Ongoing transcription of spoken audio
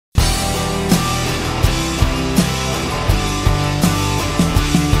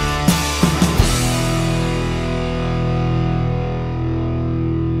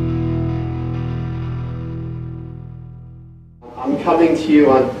coming to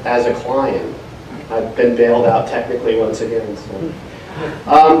you as a client. I've been bailed out technically once again. So.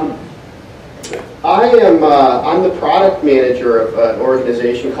 I'm the product manager of an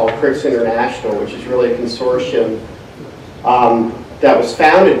organization called CRIX International, which is really a consortium that was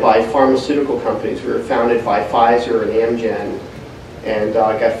founded by pharmaceutical companies. We were founded by Pfizer and Amgen, and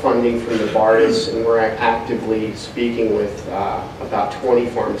got funding from Novartis, and we're actively speaking with about 20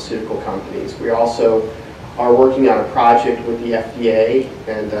 pharmaceutical companies. We also are working on a project with the FDA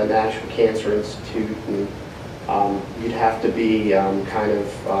and the National Cancer Institute, and you'd have to be kind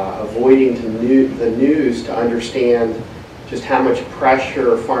of avoiding the news to understand just how much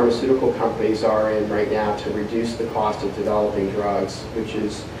pressure pharmaceutical companies are in right now to reduce the cost of developing drugs, which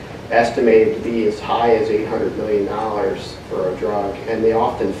is estimated to be as high as $800 million for a drug, and they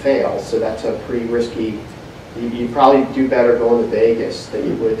often fail, so that's a pretty risky. You'd probably do better going to Vegas than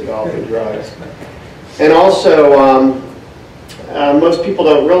you would developing drugs. And also, most people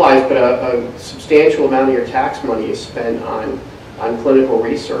don't realize, but a substantial amount of your tax money is spent on clinical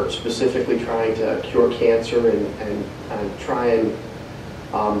research, specifically trying to cure cancer and try and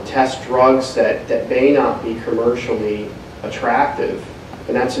test drugs that may not be commercially attractive.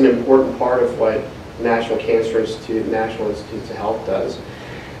 And that's an important part of what the National Cancer Institute and National Institutes of Health does.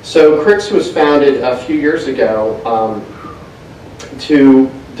 So CRIX was founded a few years ago to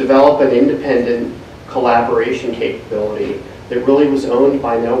develop an independent collaboration capability that really was owned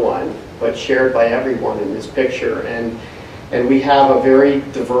by no one, but shared by everyone in this picture. And we have a very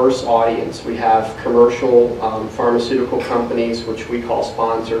diverse audience. We have commercial pharmaceutical companies, which we call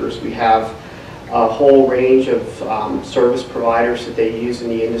sponsors. We have a whole range of service providers that they use in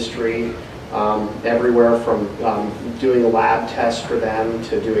the industry, everywhere from doing a lab test for them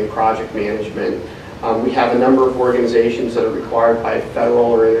to doing project management. We have a number of organizations that are required by federal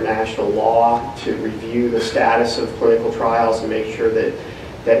or international law to review the status of clinical trials and make sure that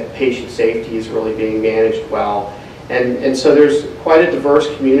patient safety is really being managed well. And so there's quite a diverse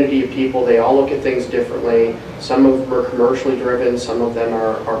community of people. They all look at things differently. Some of them are commercially driven, some of them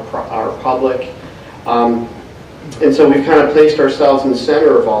are public. And so we've kind of placed ourselves in the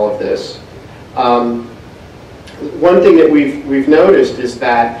center of all of this. One thing that we've noticed is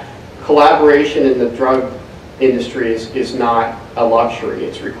that collaboration in the drug industry is not a luxury,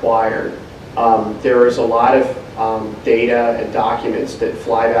 it's required. There is a lot of data and documents that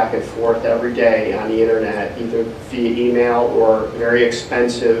fly back and forth every day on the internet, either via email or very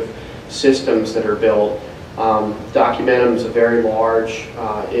expensive systems that are built. Documentum is a very large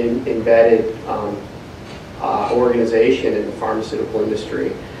embedded organization in the pharmaceutical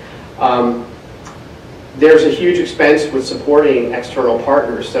industry. There's a huge expense with supporting external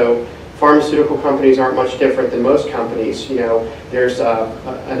partners. So pharmaceutical companies aren't much different than most companies. You know, there's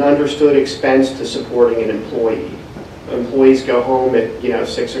an understood expense to supporting an employee. Employees go home at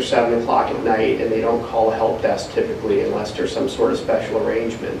 6 or 7 o'clock at night, and they don't call a help desk typically unless there's some sort of special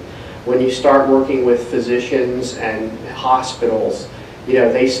arrangement. When you start working with physicians and hospitals,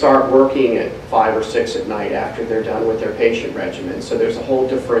 they start working at 5 or 6 at night after they're done with their patient regimen. So there's a whole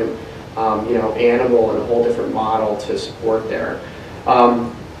different animal and a whole different model to support there.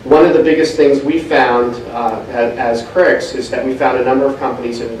 One of the biggest things we found as CRIX is that we found a number of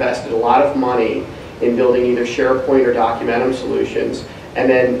companies have invested a lot of money in building either SharePoint or Documentum solutions, and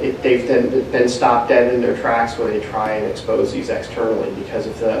then they've then stopped dead in their tracks when they try and expose these externally because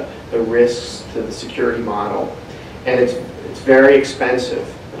of the risks to the security model. And it's very expensive.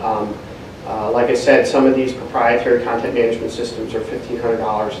 Like I said, some of these proprietary content management systems are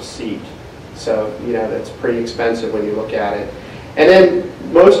 $1,500 a seat. So, that's pretty expensive when you look at it. And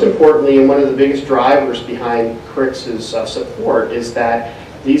then, most importantly, and one of the biggest drivers behind CRIX's support is that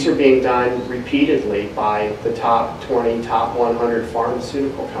these are being done repeatedly by the top 20, top 100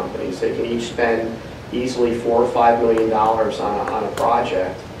 pharmaceutical companies. They can each spend easily $4 or $5 million on a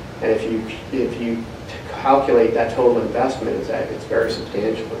project. And if you calculate that total investment, it's very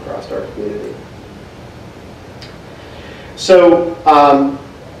substantial across our community. So,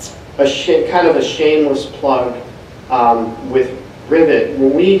 kind of a shameless plug with Rivet.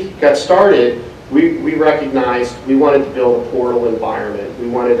 When we got started, we recognized we wanted to build a portal environment. We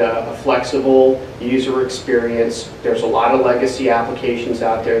wanted a flexible user experience. There's a lot of legacy applications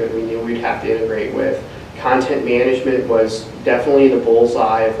out there that we knew we'd have to integrate with. Content management was definitely the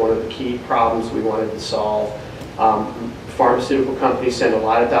bullseye of one of the key problems we wanted to solve. Pharmaceutical companies send a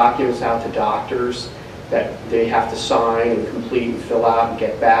lot of documents out to doctors that they have to sign and complete and fill out and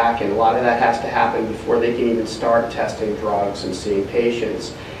get back, and a lot of that has to happen before they can even start testing drugs and seeing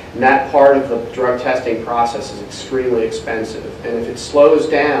patients. And that part of the drug testing process is extremely expensive. And if it slows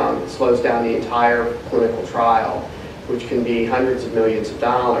down the entire clinical trial, which can be hundreds of millions of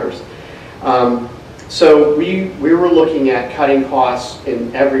dollars. So we were looking at cutting costs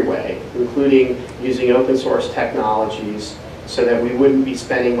in every way, including using open source technologies so that we wouldn't be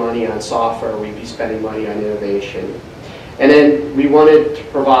spending money on software, we'd be spending money on innovation. And then we wanted to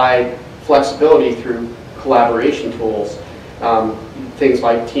provide flexibility through collaboration tools, things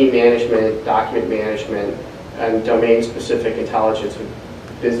like team management, document management, and domain-specific intelligence with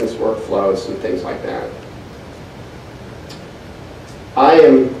business workflows and things like that. I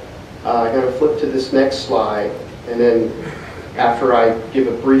am going to flip to this next slide, and then after I give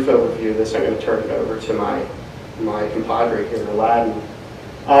a brief overview of this, I'm going to turn it over to my compadre here, Aladdin.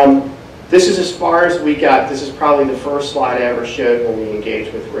 This is as far as we got. This is probably the first slide I ever showed when we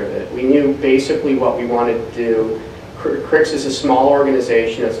engaged with Rivet. We knew basically what we wanted to do. CRIX is a small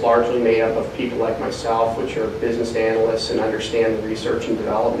organization that's largely made up of people like myself, which are business analysts and understand the research and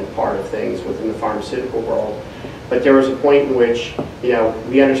development part of things within the pharmaceutical world. But there was a point in which,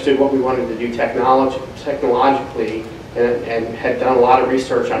 we understood what we wanted to do technologically and had done a lot of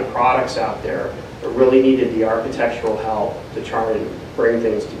research on products out there, but really needed the architectural help to try and bring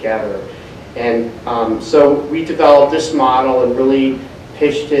things together. And so we developed this model and really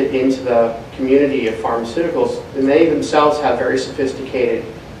pitched it into the community of pharmaceuticals, and they themselves have very sophisticated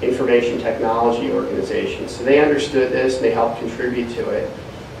information technology organizations. So they understood this and they helped contribute to it.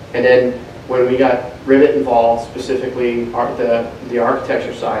 And then when we got Rivet involved, specifically the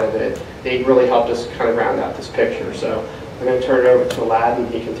architecture side of it, they really helped us kind of round out this picture. So I'm going to turn it over to Aladdin.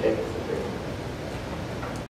 He can take it